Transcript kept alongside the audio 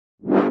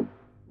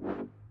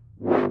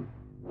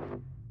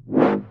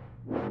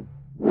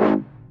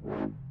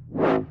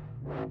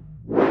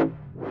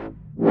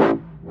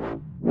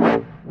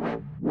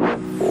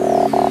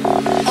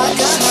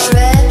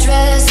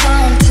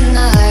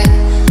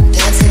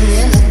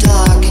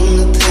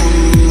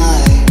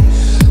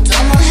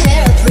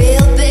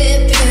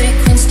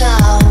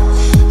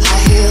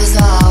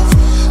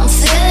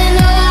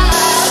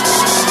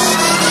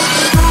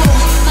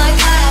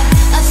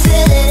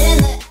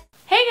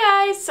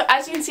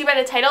see by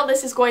the title,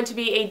 this is going to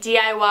be a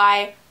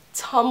DIY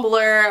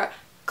Tumblr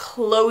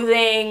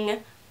clothing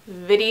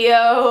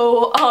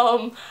video.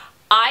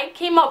 I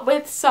came up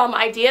with some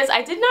ideas.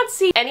 I did not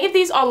see any of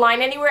these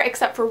online anywhere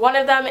except for one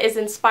of them is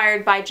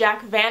inspired by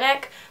Jack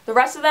Vanek. The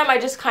rest of them I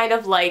just kind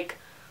of like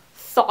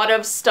thought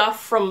of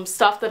stuff from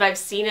stuff that I've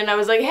seen and I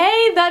was like,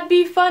 hey, that'd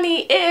be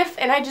funny if,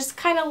 and I just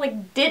kind of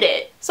like did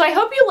it. So I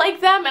hope you like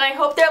them and I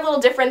hope they're a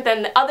little different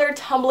than the other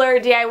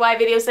Tumblr DIY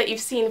videos that you've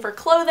seen for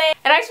clothing.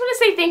 And I just want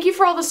to say thank you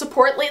for all the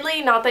support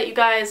lately. Not that you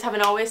guys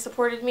haven't always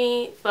supported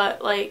me,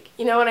 but like,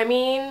 you know what I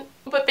mean?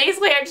 But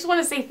basically I just want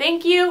to say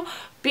thank you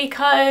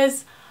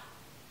because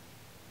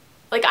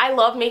like I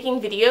love making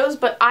videos,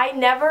 but I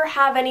never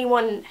have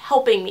anyone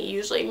helping me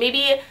usually.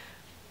 Maybe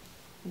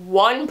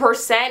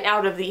 1%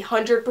 out of the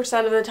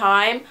 100% of the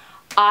time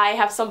I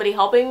have somebody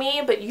helping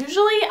me, but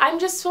usually I'm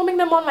just filming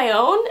them on my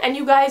own and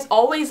you guys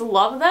always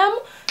love them,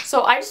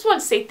 so I just want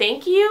to say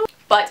thank you.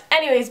 But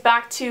anyways,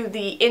 back to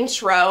the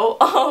intro.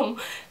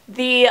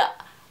 The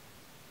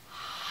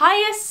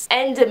highest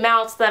end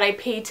amount that I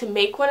paid to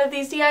make one of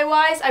these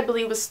DIYs I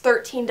believe was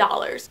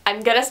 $13. I'm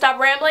gonna stop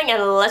rambling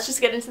and let's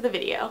just get into the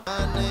video.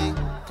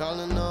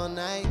 Calling all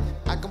night,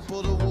 I can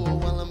pull the wool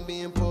while I'm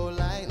being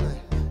polite.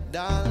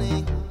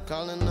 Darling,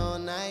 calling all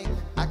night,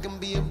 I can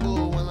be a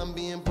bull while I'm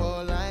being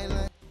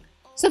polite.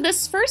 So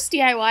this first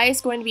DIY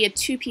is going to be a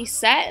two-piece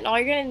set, and all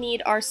you're going to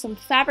need are some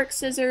fabric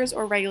scissors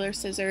or regular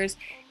scissors,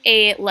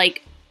 a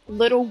like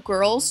little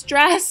girl's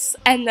dress,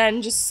 and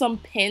then just some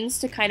pins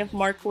to kind of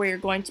mark where you're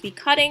going to be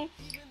cutting.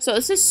 So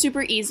this is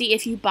super easy.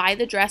 If you buy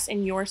the dress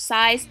in your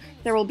size,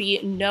 there will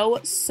be no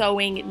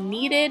sewing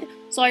needed.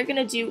 So all you're going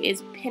to do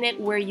is pin it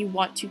where you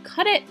want to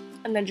cut it,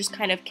 and then just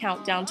kind of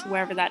count down to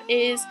wherever that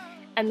is.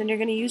 And then you're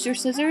going to use your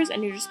scissors,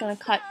 and you're just going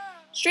to cut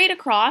straight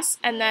across.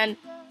 And then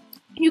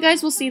you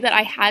guys will see that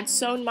I had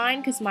sewn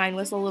mine because mine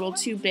was a little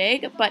too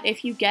big. But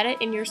if you get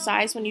it in your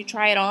size when you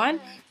try it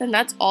on, then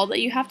that's all that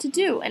you have to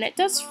do. And it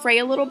does fray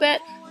a little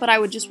bit, but I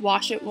would just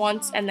wash it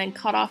once and then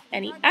cut off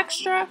any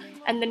extra,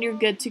 and then you're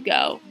good to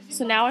go.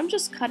 So now I'm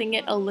just cutting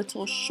it a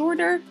little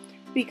shorter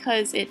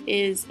because it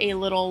is a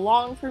little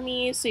long for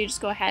me. So you just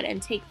go ahead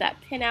and take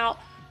that pin out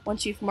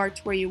once you've marked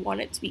where you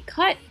want it to be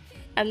cut.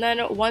 And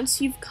then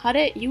once you've cut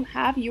it, you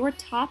have your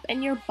top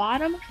and your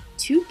bottom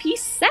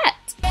two-piece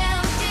set.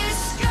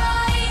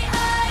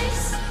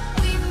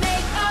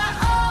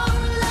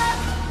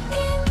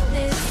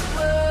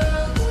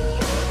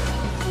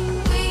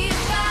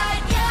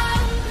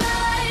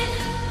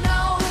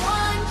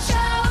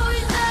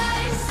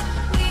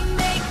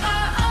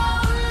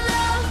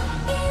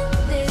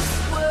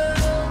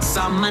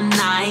 Summer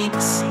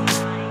nights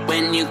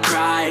when you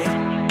cry,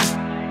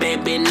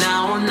 baby,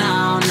 no,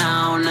 no,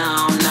 no,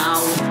 no,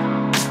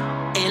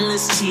 no,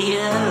 endless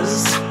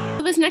tears.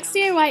 So this next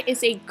DIY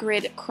is a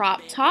grid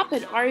crop top,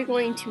 and all you're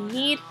going to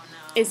need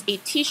is a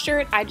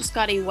t-shirt. I just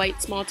got a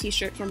white small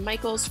t-shirt from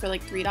Michael's for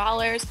like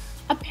 $3,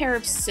 a pair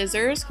of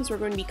scissors because we're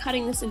going to be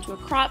cutting this into a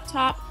crop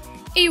top,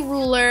 a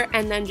ruler,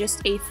 and then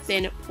just a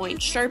thin point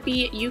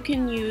Sharpie. You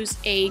can use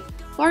a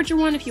larger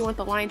one if you want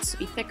the lines to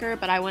be thicker,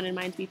 but I wanted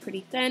mine to be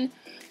pretty thin.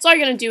 So all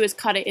you're going to do is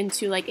cut it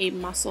into like a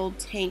muscle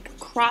tank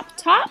crop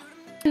top.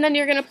 And then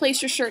you're going to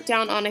place your shirt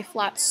down on a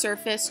flat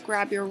surface,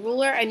 grab your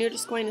ruler, and you're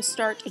just going to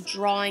start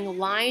drawing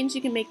lines.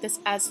 You can make this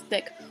as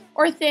thick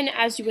or thin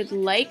as you would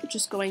like,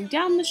 just going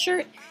down the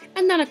shirt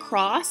and then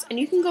across. And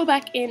you can go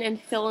back in and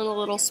fill in the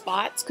little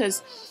spots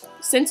because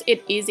since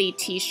it is a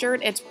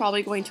t-shirt, it's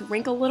probably going to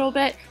wrinkle a little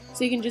bit.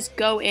 So you can just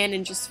go in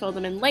and just fill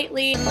them in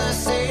lightly.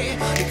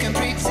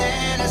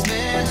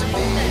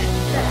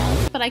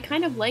 But I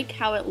kind of like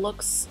how it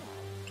looks,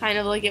 kind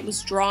of like it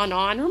was drawn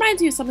on. It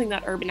reminds me of something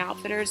that Urban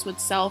Outfitters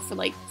would sell for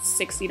like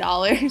 $60.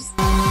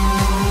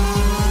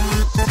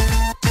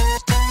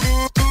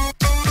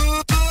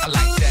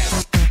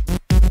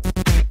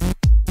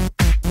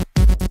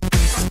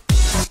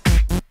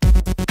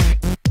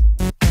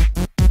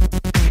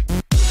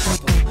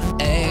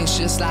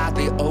 Just like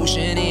the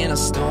ocean in a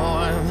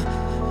storm.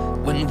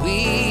 When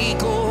we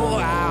go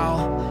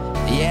out,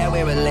 yeah,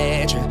 we're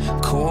electric,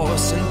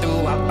 coursing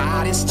through our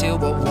bodies till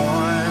we're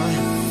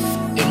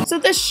warm. So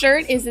this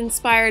shirt is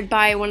inspired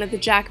by one of the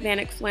Jack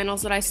Vanek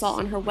flannels that I saw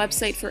on her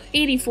website for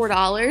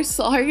 $84.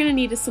 So all you're gonna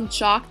need is some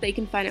chalk that you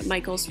can find at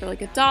Michael's for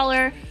like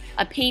 $1,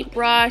 a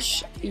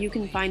paintbrush, you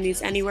can find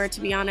these anywhere to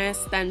be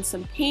honest, then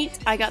some paint.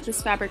 I got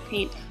this fabric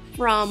paint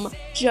from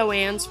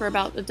Joann's for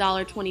about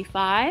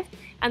 $1.25.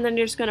 And then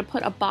you're just going to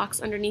put a box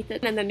underneath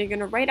it, and then you're going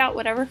to write out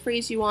whatever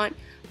phrase you want.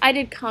 I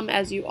did Come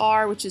As You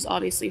Are, which is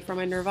obviously from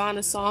a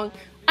Nirvana song.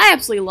 I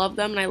absolutely love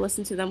them, and I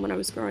listened to them when I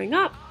was growing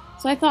up.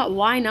 So I thought,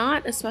 why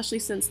not? Especially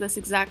since this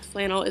exact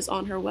flannel is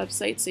on her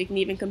website, so you can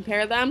even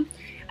compare them.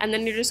 And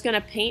then you're just going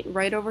to paint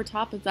right over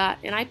top of that.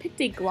 And I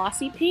picked a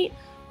glossy paint,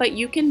 but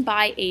you can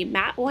buy a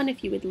matte one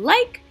if you would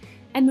like,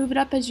 and move it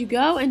up as you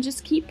go, and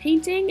just keep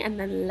painting, and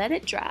then let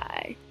it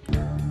dry.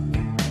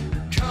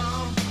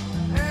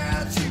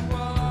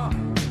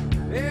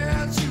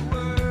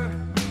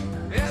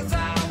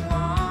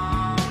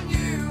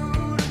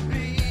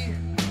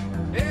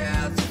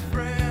 As a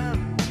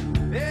friend,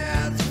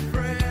 as a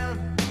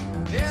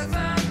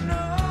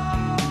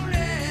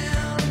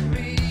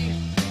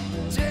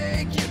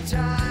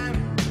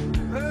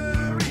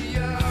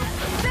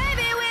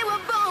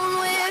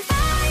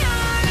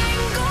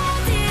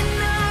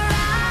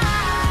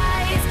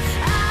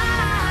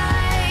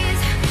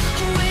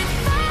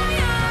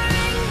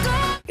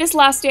This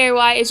last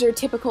DIY is your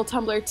typical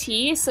Tumblr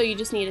tee, so you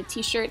just need a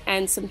t-shirt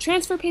and some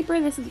transfer paper.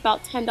 This is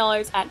about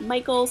 $10 at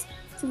Michael's.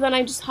 So then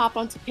I just hop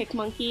onto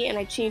PicMonkey and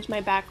I change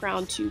my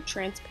background to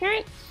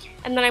transparent.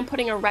 And then I'm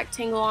putting a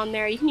rectangle on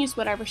there. You can use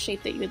whatever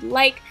shape that you would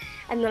like.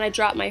 And then I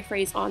drop my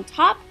phrase on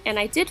top. And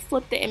I did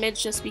flip the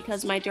image just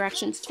because my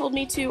directions told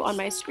me to on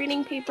my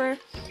screening paper.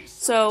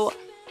 So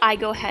I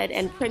go ahead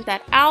and print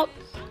that out.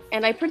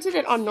 And I printed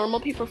it on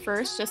normal paper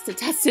first just to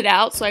test it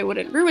out so I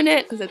wouldn't ruin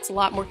it because it's a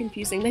lot more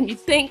confusing than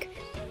you'd think.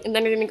 And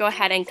then I'm going to go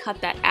ahead and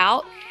cut that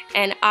out.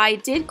 And I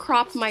did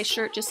crop my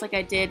shirt just like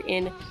I did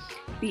in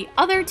the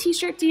other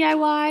t-shirt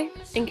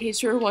DIY, in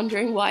case you're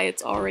wondering why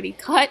it's already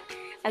cut.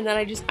 And then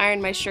I just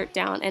ironed my shirt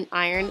down and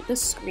ironed the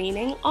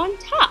screening on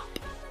top.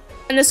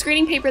 And the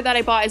screening paper that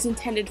I bought is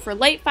intended for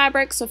light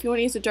fabric, so if you want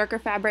to use a darker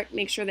fabric,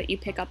 make sure that you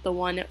pick up the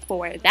one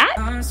for that.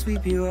 I'll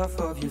sweep you off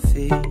of your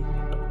feet.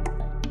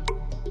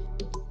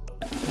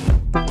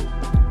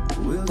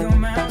 Will your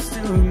mouth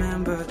still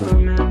remember?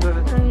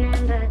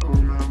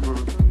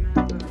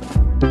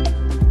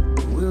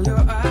 Will your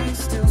eyes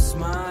still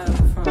smile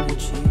from your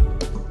cheek?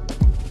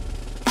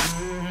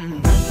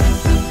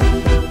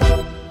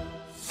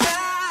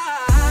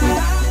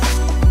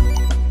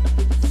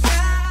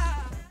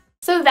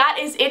 So that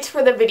is it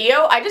for the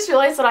video. I just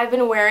realized that I've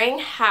been wearing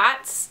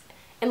hats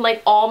in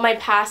like all my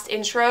past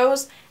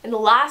intros. In the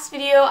last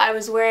video I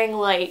was wearing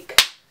like,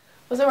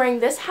 was I wearing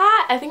this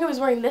hat? I think I was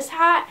wearing this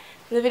hat.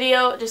 In the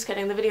video, just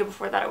kidding, the video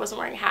before that I wasn't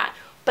wearing a hat.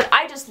 But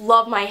I just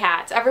love my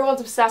hats.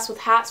 Everyone's obsessed with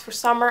hats for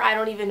summer. I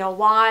don't even know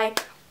why,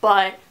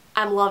 but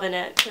I'm loving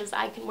it because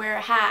I can wear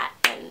a hat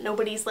and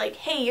nobody's like,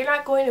 hey, you're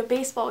not going to a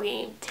baseball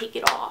game, take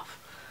it off.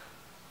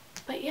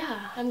 But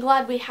yeah, I'm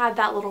glad we had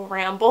that little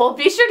ramble.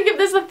 Be sure to give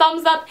this a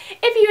thumbs up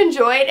if you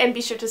enjoyed, and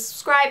be sure to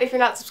subscribe if you're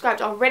not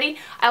subscribed already.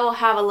 I will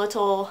have a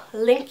little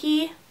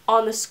linky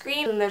on the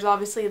screen, and there's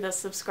obviously the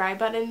subscribe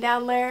button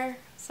down there,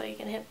 so you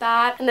can hit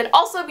that. And then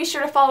also be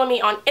sure to follow me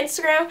on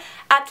Instagram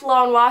at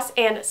Lawenwoss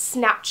and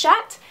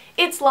Snapchat.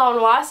 It's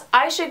Lawenwoss.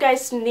 I show you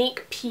guys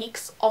sneak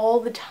peeks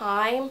all the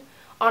time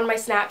on my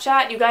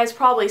Snapchat. You guys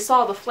probably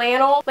saw the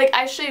flannel. Like,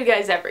 I show you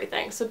guys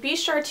everything. So be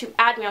sure to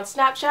add me on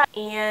Snapchat,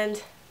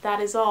 and that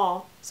is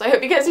all. So I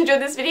hope you guys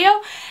enjoyed this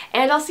video,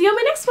 and I'll see you on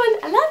my next one.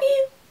 I love you!